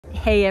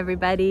Hey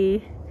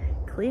everybody,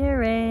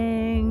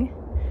 clearing.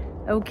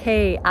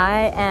 Okay,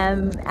 I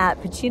am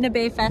at Pachina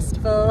Bay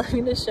Festival. I'm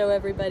going to show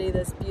everybody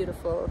this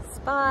beautiful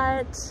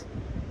spot.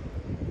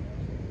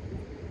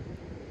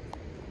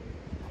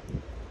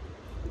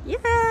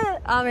 Yeah!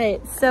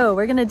 Alright, so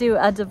we're going to do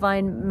a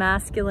Divine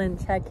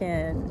Masculine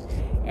check-in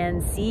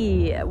and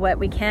see what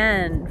we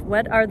can.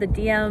 What are the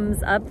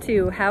DMs up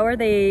to? How are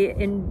they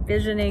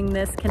envisioning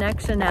this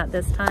connection at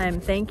this time?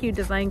 Thank you,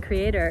 Divine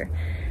Creator,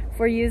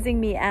 for using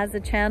me as a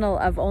channel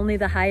of only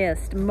the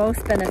highest,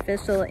 most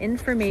beneficial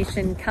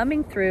information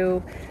coming through.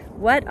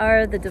 What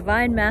are the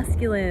Divine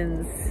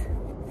Masculines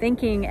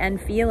thinking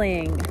and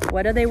feeling?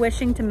 What are they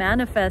wishing to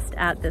manifest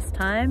at this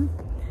time?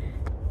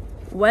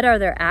 What are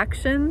their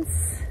actions?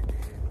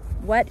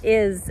 What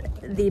is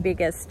the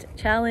biggest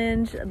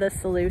challenge, the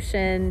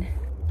solution,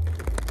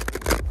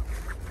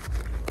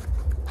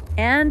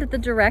 and the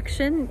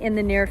direction in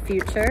the near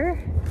future?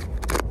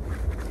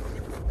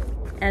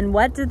 And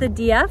what do the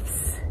DFs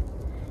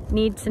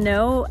need to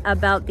know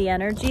about the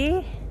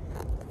energy?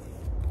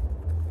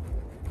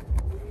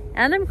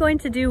 And I'm going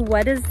to do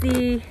what is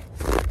the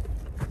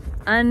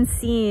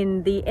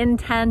unseen, the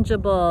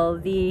intangible,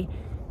 the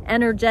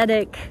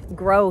energetic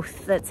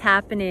growth that's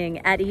happening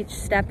at each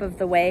step of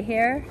the way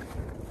here.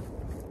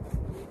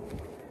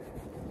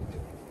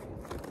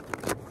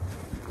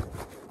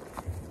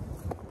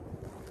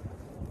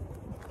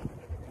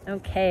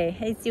 Okay,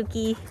 hey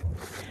Suki.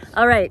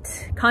 All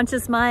right,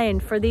 conscious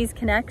mind for these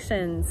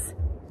connections.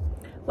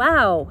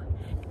 Wow.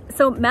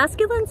 So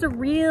masculines are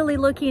really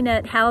looking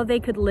at how they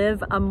could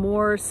live a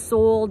more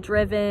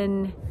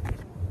soul-driven,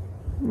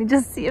 let me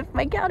just see if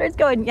my counter's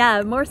going.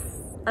 Yeah, more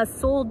a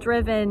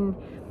soul-driven,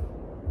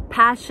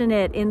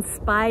 passionate,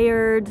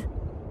 inspired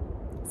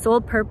soul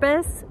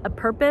purpose, a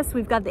purpose.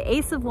 We've got the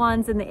Ace of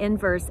Wands in the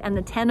inverse and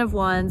the 10 of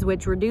Wands,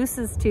 which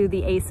reduces to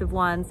the Ace of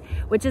Wands,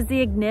 which is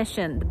the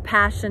ignition, the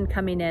passion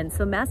coming in.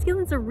 So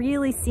masculines are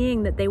really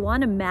seeing that they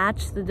want to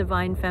match the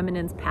Divine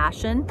Feminine's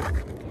passion.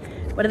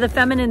 What do the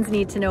feminines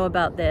need to know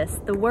about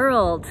this? The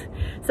world.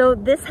 So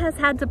this has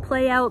had to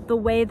play out the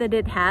way that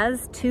it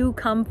has to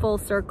come full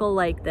circle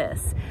like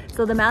this.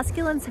 So the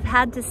masculines have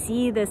had to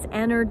see this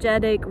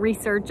energetic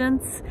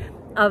resurgence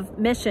of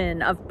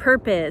mission, of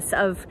purpose,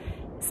 of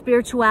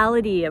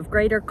spirituality, of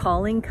greater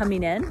calling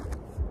coming in.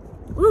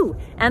 Ooh,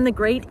 and the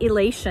great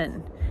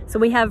elation. So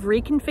we have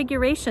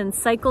reconfiguration,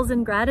 cycles,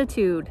 and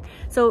gratitude.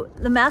 So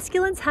the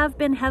masculines have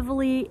been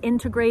heavily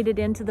integrated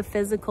into the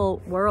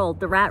physical world,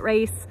 the rat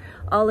race,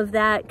 all of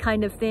that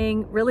kind of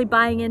thing, really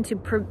buying into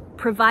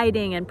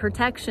providing and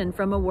protection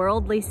from a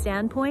worldly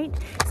standpoint.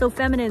 So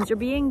feminines, you're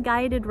being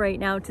guided right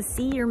now to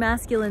see your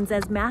masculines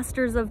as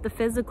masters of the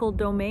physical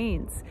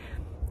domains.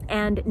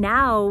 And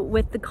now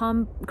with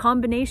the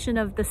combination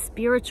of the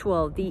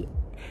spiritual,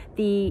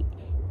 the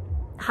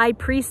high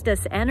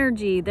priestess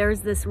energy,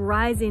 there's this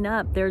rising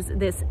up, there's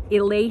this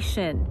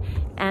elation,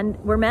 and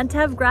we're meant to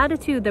have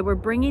gratitude that we're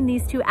bringing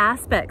these two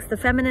aspects. The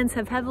feminines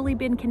have heavily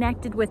been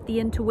connected with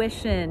the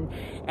intuition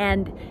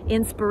and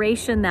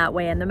inspiration that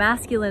way, and the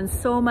masculines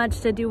so much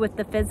to do with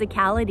the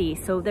physicality.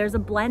 So there's a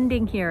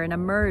blending here and a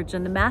merge,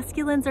 and the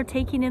masculines are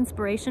taking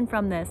inspiration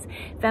from this,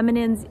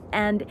 feminines,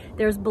 and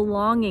there's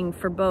belonging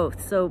for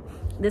both. So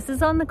this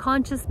is on the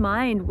conscious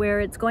mind, where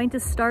it's going to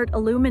start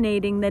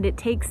illuminating that it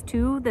takes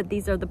two, that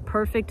these are the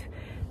perfect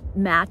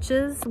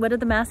matches. What are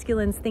the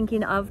masculines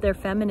thinking of their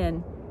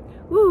feminine?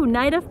 Ooh,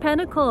 Knight of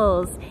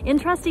Pentacles.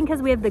 Interesting,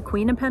 because we have the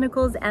Queen of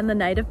Pentacles and the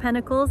Knight of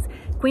Pentacles.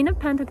 Queen of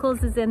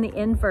Pentacles is in the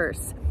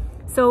inverse.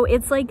 So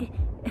it's like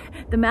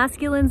the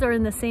masculines are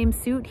in the same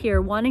suit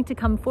here, wanting to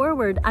come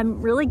forward.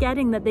 I'm really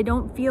getting that they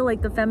don't feel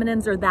like the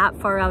feminines are that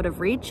far out of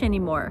reach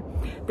anymore.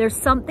 There's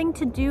something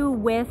to do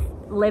with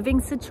living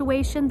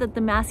situation that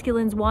the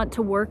masculines want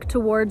to work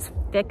towards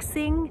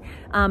fixing,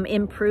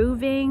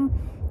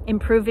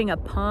 improving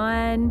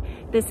upon.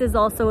 This is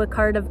also a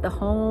card of the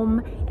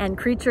home and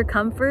creature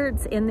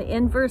comforts. In the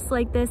inverse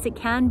like this, it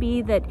can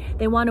be that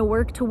they want to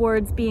work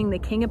towards being the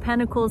King of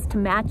Pentacles to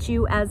match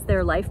you as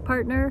their life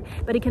partner,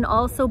 but it can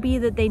also be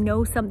that they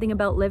know something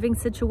about living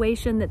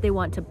situation that they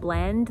want to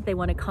blend. They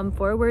want to come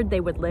forward. They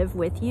would live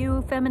with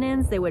you,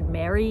 feminines. They would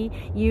marry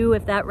you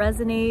if that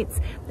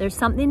resonates. There's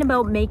something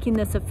about making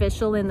this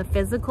official in the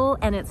physical,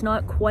 and it's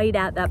not quite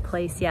at that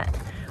place yet.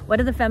 What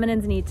do the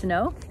feminines need to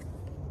know?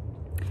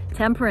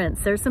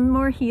 Temperance. There's some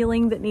more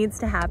healing that needs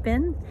to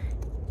happen.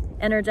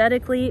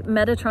 Energetically,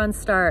 Metatron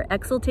star,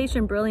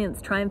 exaltation, brilliance,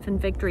 triumph, and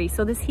victory.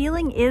 So this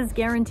healing is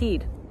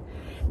guaranteed.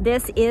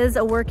 This is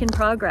a work in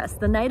progress.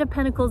 The Knight of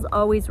Pentacles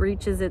always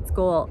reaches its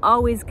goal,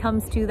 always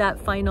comes to that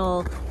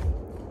final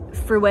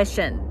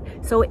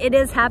fruition. So it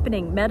is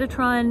happening.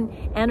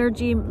 Metatron,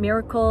 energy,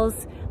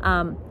 miracles,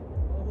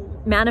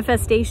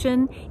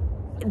 manifestation.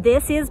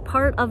 This is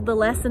part of the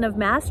lesson of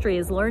mastery,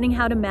 is learning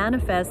how to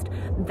manifest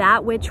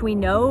that which we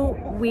know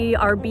we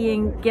are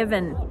being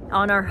given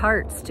on our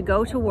hearts to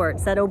go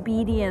towards, that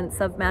obedience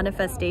of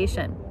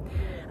manifestation.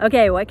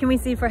 Okay, what can we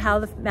see for how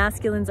the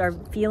masculines are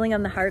feeling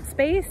on the heart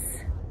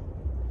space?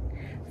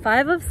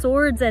 Five of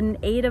Swords and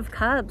Eight of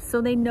Cups.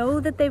 So they know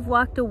that they've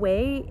walked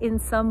away in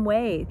some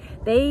way.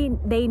 They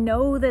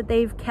know that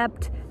they've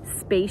kept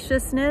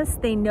spaciousness.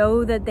 They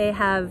know that they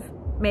have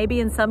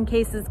maybe in some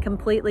cases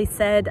completely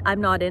said,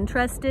 I'm not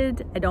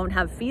interested, I don't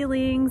have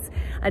feelings,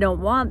 I don't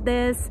want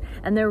this.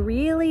 And they're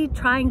really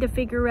trying to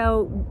figure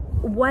out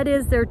what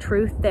is their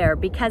truth there,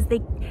 because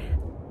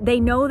they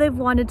know they've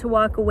wanted to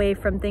walk away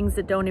from things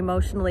that don't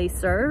emotionally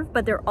serve,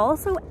 but they're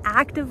also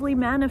actively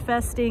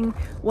manifesting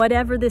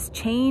whatever this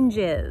change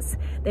is.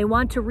 They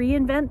want to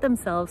reinvent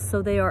themselves,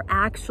 so they are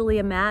actually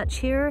a match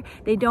here.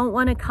 They don't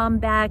want to come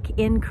back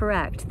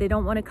incorrect. They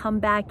don't want to come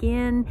back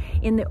in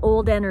the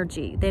old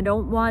energy. They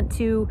don't want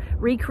to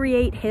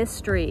recreate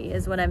history,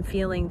 is what I'm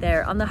feeling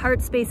there. On the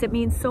heart space, it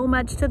means so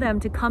much to them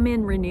to come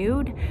in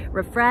renewed,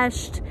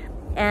 refreshed,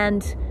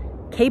 and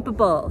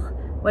capable.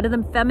 What do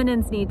the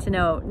feminines need to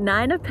know?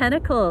 Nine of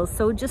Pentacles.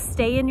 So just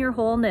stay in your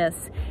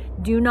wholeness.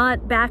 Do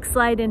not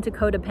backslide into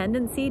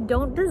codependency.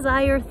 Don't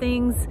desire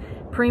things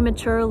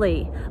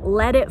prematurely.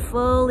 Let it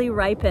fully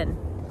ripen.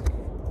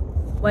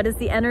 What is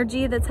the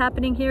energy that's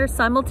happening here?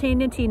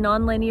 Simultaneity,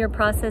 nonlinear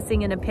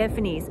processing, and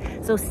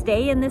epiphanies. So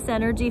stay in this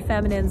energy,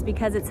 feminines,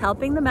 because it's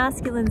helping the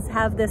masculines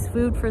have this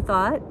food for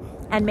thought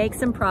and make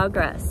some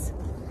progress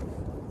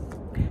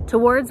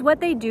towards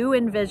what they do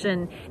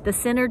envision, the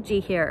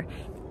synergy here.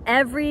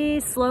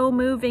 Every slow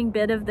moving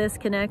bit of this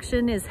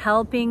connection is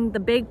helping the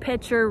big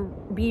picture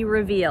be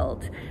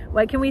revealed.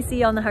 What can we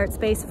see on the heart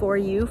space for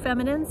you,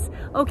 feminines?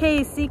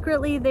 Okay,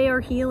 secretly they are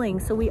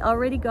healing. So we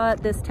already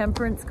got this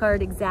Temperance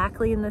card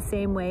exactly in the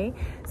same way.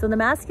 So the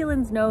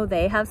masculines know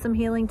they have some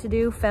healing to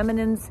do.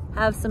 Feminines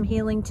have some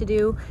healing to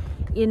do.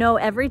 You know,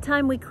 every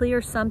time we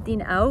clear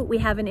something out, we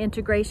have an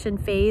integration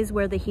phase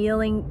where the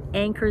healing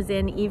anchors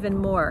in even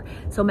more.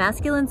 So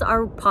masculines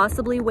are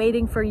possibly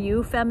waiting for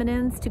you,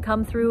 feminines, to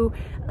come through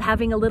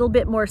having a little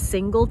bit more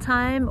single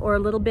time or a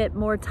little bit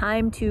more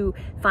time to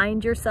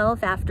find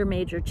yourself after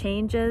major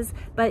changes.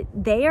 But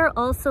they are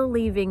also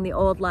leaving the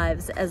old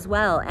lives as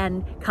well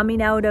and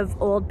coming out of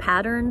old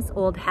patterns,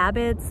 old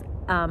habits,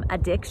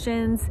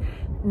 addictions,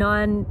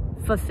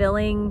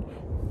 non-fulfilling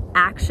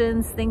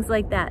actions, things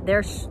like that.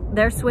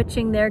 They're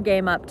switching their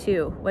game up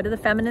too. What do the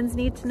feminines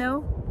need to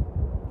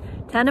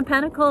know? Ten of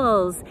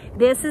Pentacles.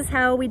 This is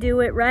how we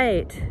do it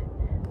right.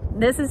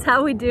 This is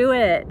how we do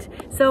it.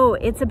 So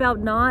it's about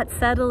not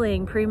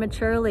settling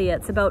prematurely.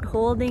 It's about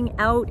holding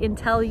out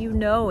until you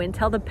know,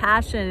 until the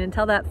passion,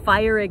 until that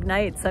fire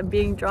ignites. I'm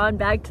being drawn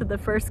back to the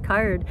first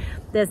card.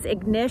 This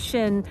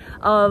ignition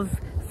of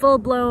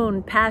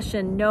full-blown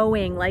passion,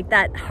 knowing, like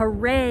that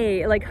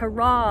hooray, like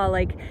hurrah,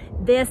 like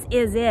this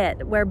is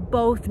it, where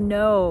both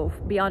know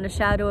beyond a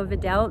shadow of a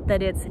doubt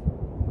that it's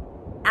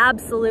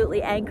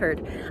absolutely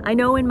anchored. I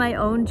know in my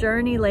own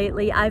journey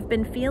lately, I've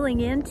been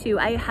feeling into,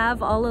 I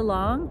have all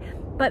along,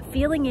 but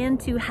feeling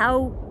into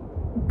how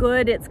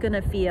good it's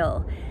gonna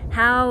feel,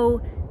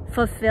 how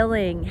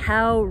fulfilling,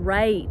 how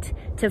right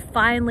to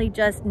finally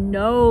just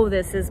know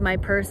this is my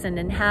person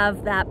and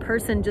have that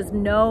person just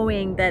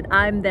knowing that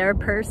I'm their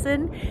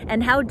person,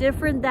 and how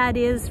different that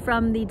is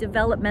from the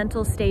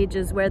developmental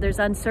stages where there's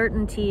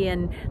uncertainty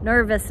and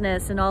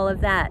nervousness and all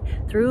of that.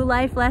 Through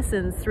life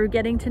lessons, through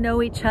getting to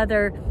know each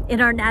other in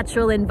our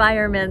natural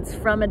environments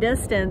from a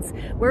distance,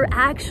 we're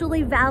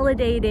actually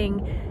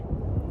validating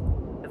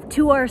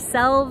to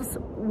ourselves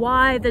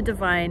why the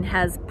divine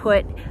has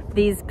put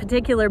these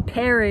particular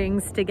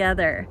pairings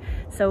together.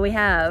 So we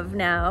have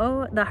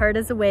now the heart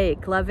is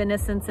awake, love,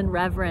 innocence, and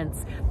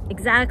reverence.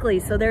 Exactly.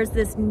 So there's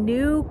this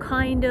new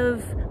kind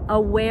of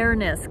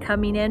awareness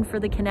coming in for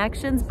the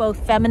connections,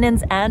 both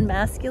feminines and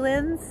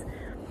masculines.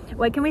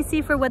 What can we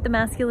see for what the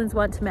masculines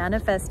want to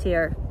manifest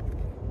here?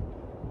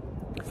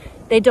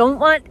 They don't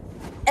want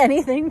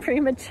anything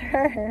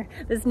premature.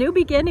 This new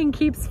beginning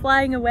keeps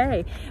flying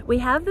away. We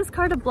have this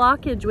card of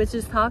blockage, which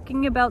is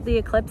talking about the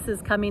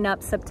eclipses coming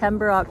up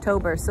September,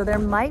 October. So there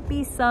might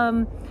be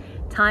some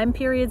time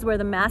periods where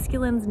the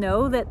masculines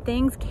know that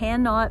things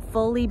cannot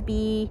fully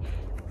be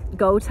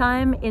go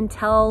time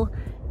until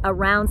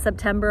around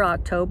September,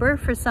 October.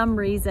 For some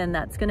reason,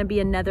 that's going to be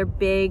another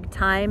big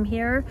time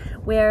here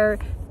where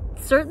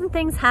certain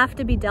things have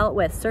to be dealt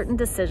with, certain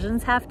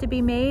decisions have to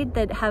be made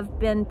that have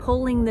been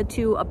pulling the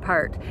two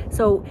apart.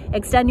 So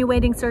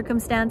extenuating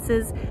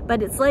circumstances,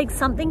 but it's like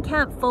something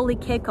can't fully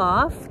kick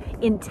off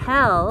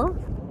until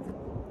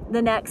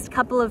the next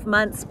couple of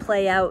months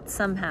play out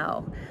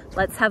somehow.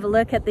 Let's have a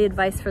look at the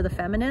advice for the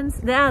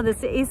feminines. Yeah,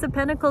 this Ace of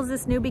Pentacles,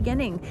 this new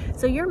beginning.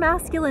 So your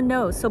masculine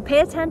knows. So pay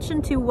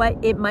attention to what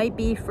it might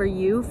be for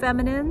you,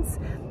 feminines,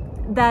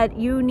 that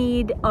you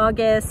need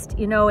August,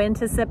 you know,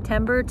 into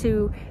September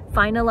to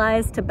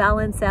finalize, to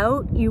balance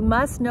out. You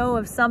must know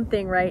of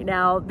something right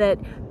now that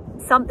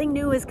something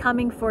new is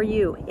coming for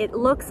you. It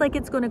looks like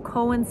it's going to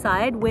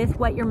coincide with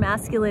what your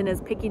masculine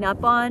is picking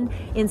up on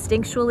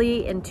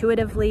instinctually,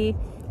 intuitively.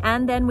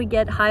 And then we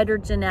get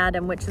Hydrogen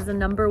Atom, which is a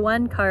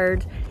 #1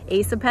 card,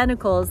 Ace of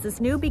Pentacles.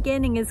 This new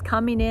beginning is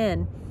coming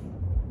in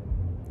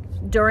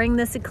during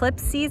this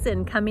eclipse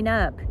season coming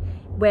up.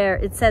 where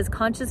it says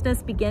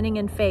consciousness, beginning,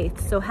 and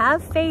faith. So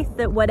have faith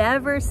that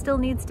whatever still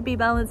needs to be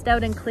balanced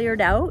out and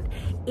cleared out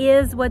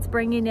is what's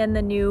bringing in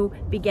the new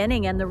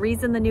beginning. And the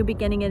reason the new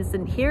beginning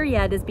isn't here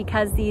yet is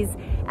because these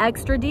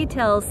extra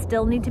details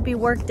still need to be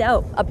worked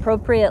out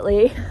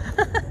appropriately.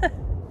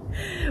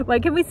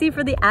 What can we see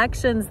for the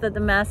actions that the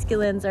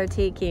masculines are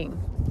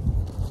taking?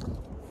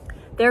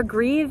 They're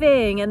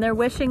grieving and they're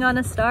wishing on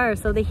a star.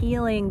 So the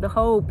healing, the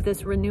hope,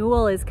 this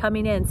renewal is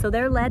coming in. So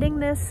they're letting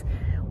this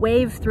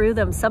wave through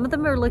them. Some of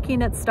them are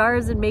looking at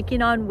stars and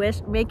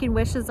making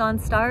wishes on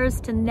stars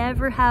to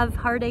never have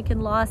heartache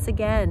and loss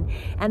again.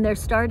 And they're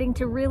starting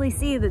to really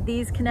see that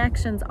these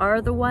connections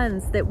are the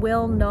ones that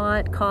will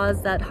not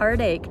cause that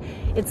heartache.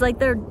 It's like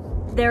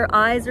their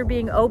eyes are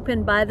being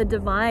opened by the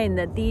divine,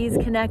 that these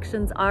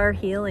connections are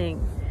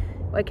healing.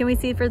 What can we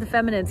see for the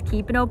feminines?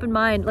 Keep an open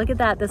mind. Look at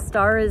that. The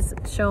star is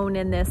shown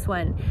in this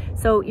one.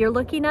 So you're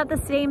looking at the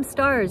same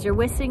stars. You're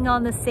wishing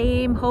on the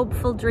same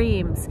hopeful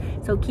dreams.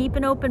 So keep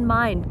an open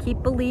mind.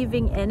 Keep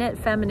believing in it,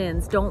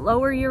 feminines. Don't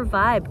lower your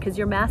vibe, because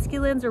your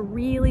masculines are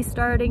really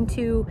starting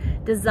to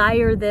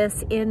desire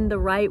this in the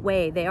right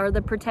way. They are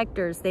the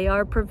protectors. They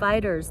are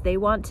providers. They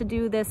want to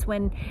do this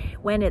when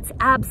it's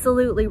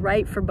absolutely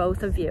right for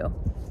both of you.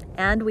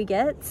 And we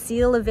get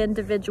seal of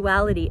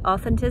individuality,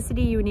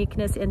 authenticity,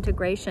 uniqueness,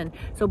 integration.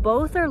 So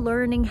both are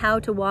learning how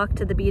to walk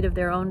to the beat of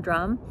their own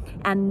drum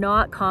and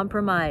not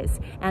compromise.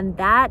 And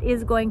that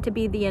is going to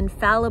be the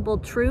infallible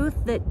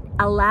truth that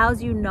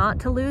allows you not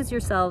to lose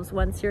yourselves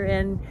once you're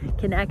in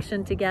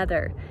connection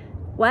together.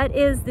 What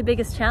is the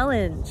biggest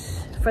challenge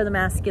for the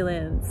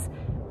masculines?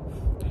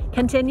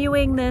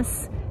 Continuing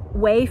this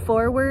way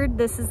forward.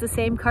 This is the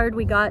same card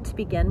we got to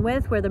begin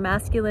with, where the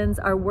masculines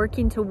are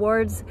working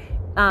towards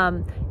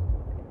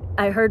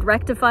I heard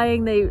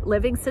rectifying the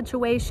living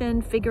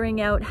situation,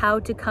 figuring out how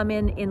to come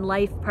in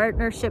life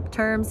partnership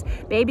terms,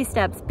 baby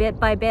steps, bit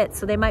by bit.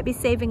 So they might be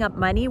saving up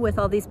money with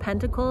all these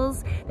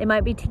pentacles. They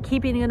might be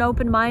keeping an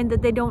open mind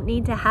that they don't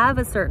need to have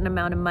a certain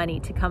amount of money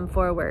to come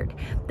forward,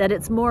 that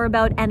it's more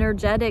about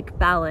energetic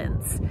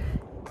balance.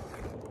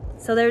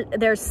 So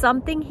there's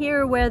something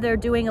here where they're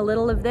doing a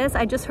little of this.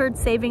 I just heard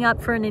saving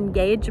up for an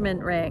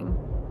engagement ring.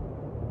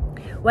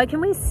 What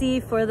can we see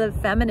for the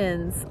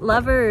feminines?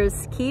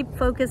 Lovers, keep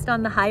focused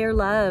on the higher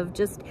love.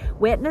 Just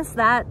witness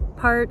that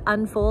part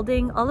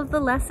unfolding, all of the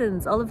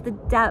lessons, all of the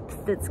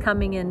depth that's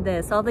coming in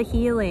this, all the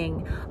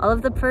healing, all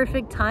of the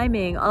perfect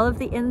timing, all of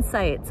the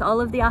insights,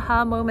 all of the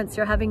aha moments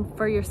you're having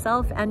for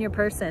yourself and your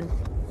person.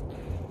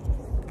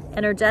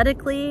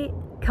 Energetically,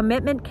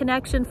 commitment,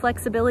 connection,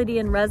 flexibility,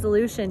 and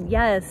resolution.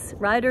 Yes,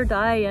 ride or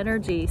die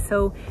energy.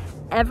 So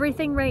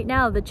everything right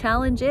now, the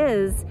challenge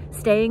is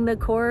staying the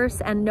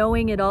course and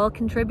knowing it all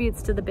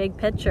contributes to the big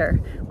picture.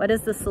 What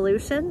is the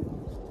solution?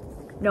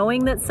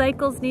 Knowing that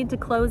cycles need to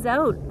close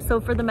out.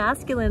 So for the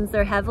masculines,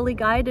 they're heavily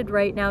guided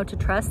right now to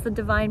trust the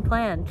divine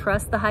plan,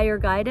 trust the higher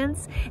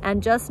guidance,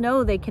 and just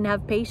know they can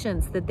have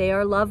patience, that they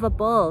are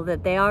lovable,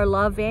 that they are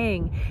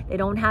loving. They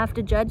don't have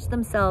to judge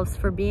themselves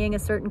for being a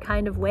certain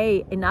kind of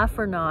way, enough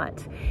or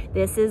not.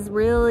 This is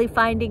really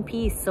finding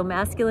peace. So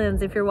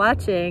masculines, if you're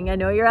watching, I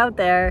know you're out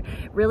there,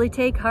 really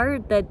take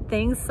heart that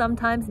things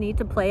sometimes need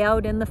to play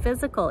out in the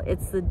physical.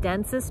 It's the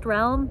densest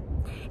realm.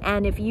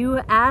 And if you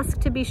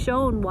ask to be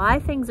shown why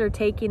things are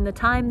taking the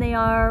time they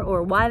are,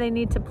 or why they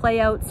need to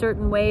play out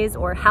certain ways,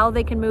 or how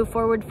they can move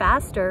forward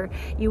faster,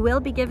 you will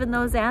be given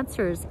those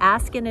answers.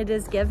 Ask and it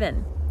is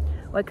given.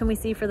 What can we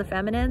see for the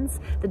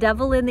feminines? The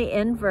devil in the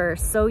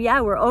inverse. So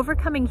yeah, we're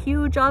overcoming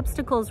huge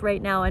obstacles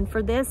right now. And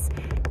for this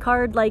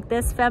card like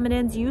this,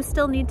 feminines, you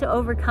still need to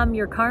overcome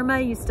your karma.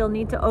 You still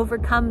need to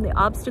overcome the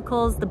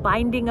obstacles, the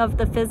binding of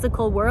the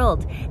physical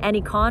world.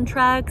 Any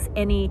contracts,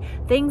 any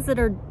things that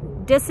are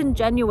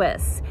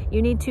disingenuous.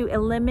 You need to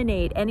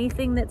eliminate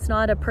anything that's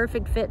not a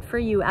perfect fit for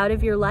you out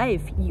of your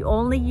life.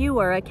 Only you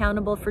are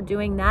accountable for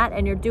doing that,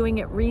 and you're doing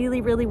it really,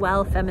 really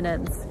well,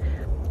 feminines.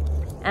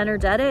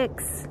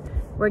 Energetics.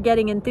 We're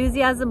getting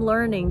enthusiasm,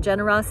 learning,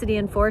 generosity,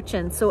 and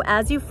fortune. So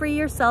as you free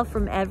yourself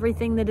from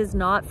everything that is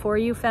not for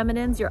you,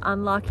 feminines, you're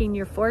unlocking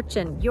your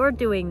fortune. You're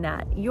doing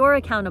that. You're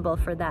accountable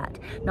for that,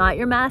 not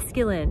your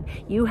masculine.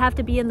 You have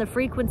to be in the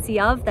frequency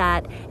of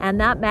that, and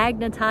that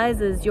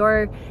magnetizes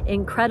your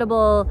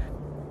incredible,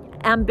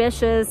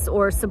 ambitious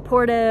or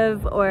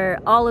supportive or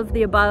all of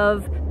the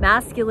above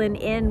masculine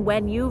in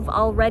when you've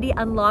already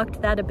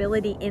unlocked that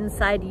ability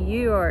inside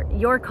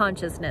your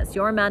consciousness,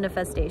 your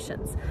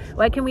manifestations.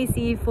 What can we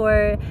see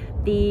for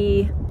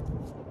the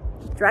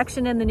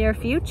direction in the near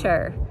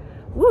future?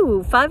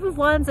 Woo, 5 of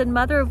Wands and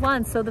Mother of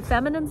Wands. So the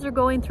feminines are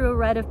going through a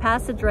rite of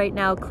passage right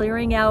now,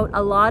 clearing out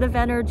a lot of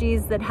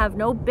energies that have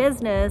no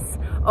business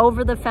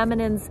over the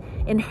feminine's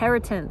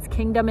inheritance,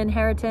 kingdom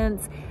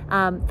inheritance,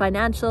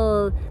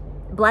 financial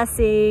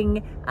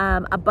blessing,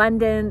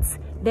 abundance.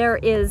 There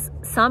is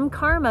some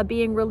karma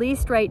being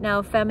released right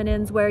now,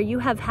 feminines, where you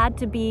have had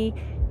to be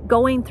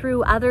going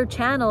through other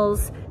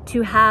channels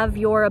to have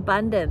your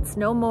abundance.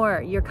 No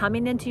more. You're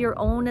coming into your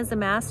own as a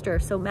master.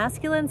 So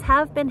masculines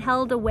have been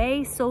held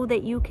away so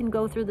that you can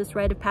go through this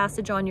rite of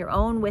passage on your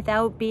own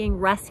without being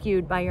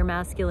rescued by your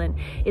masculine.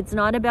 It's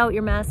not about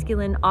your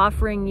masculine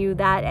offering you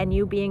that and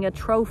you being a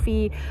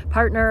trophy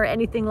partner or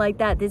anything like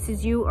that. This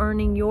is you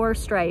earning your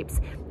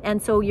stripes.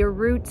 And so your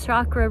root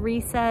chakra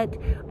reset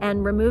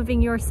and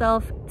removing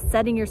yourself,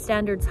 setting your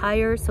standards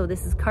higher. So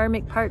this is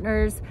karmic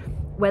partners,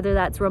 whether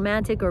that's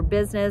romantic or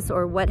business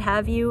or what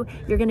have you.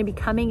 You're going to be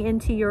coming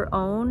into your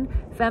own,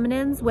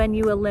 feminines, when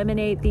you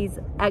eliminate these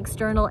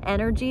external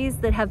energies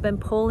that have been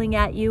pulling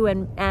at you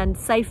and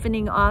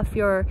siphoning off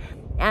your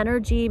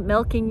energy,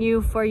 milking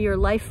you for your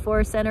life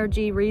force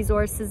energy,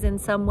 resources in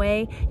some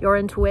way, your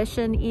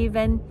intuition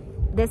even.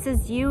 This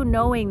is you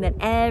knowing that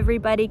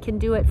everybody can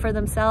do it for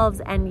themselves,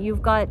 and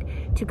you've got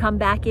to come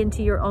back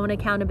into your own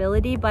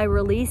accountability by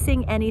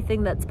releasing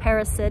anything that's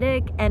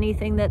parasitic,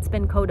 anything that's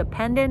been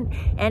codependent,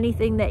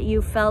 anything that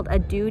you felt a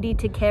duty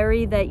to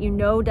carry that you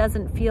know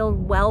doesn't feel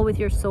well with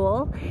your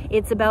soul.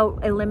 It's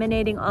about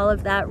eliminating all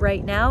of that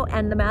right now,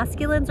 and the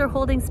masculines are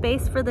holding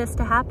space for this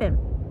to happen.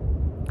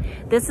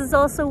 This is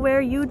also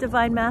where you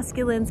divine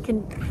masculines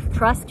can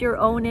trust your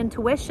own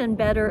intuition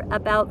better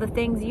about the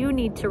things you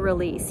need to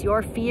release,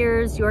 your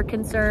fears, your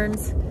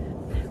concerns.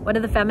 What do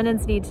the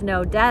feminines need to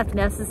know? Death,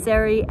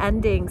 necessary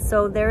ending.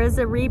 So there is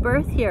a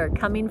rebirth here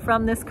coming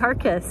from this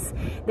carcass.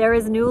 There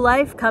is new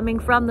life coming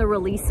from the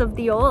release of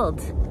the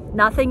old.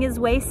 Nothing is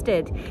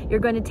wasted. You're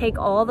going to take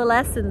all the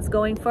lessons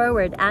going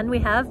forward. And we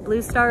have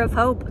Blue Star of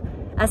Hope.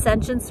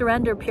 Ascension,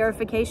 surrender,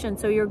 purification.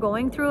 So you're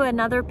going through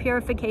another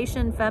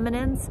purification,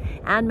 feminines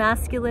and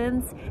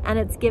masculines, and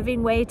it's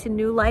giving way to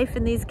new life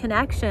in these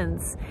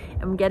connections.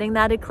 I'm getting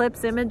that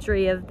eclipse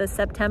imagery of the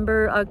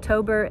September,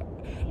 October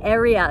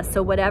area.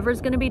 So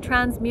whatever's going to be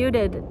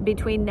transmuted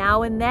between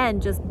now and then,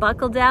 just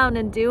buckle down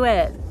and do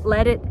it.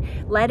 Let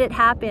it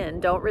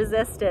happen. Don't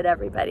resist it,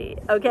 everybody.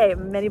 Okay,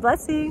 many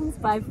blessings.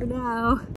 Bye for now.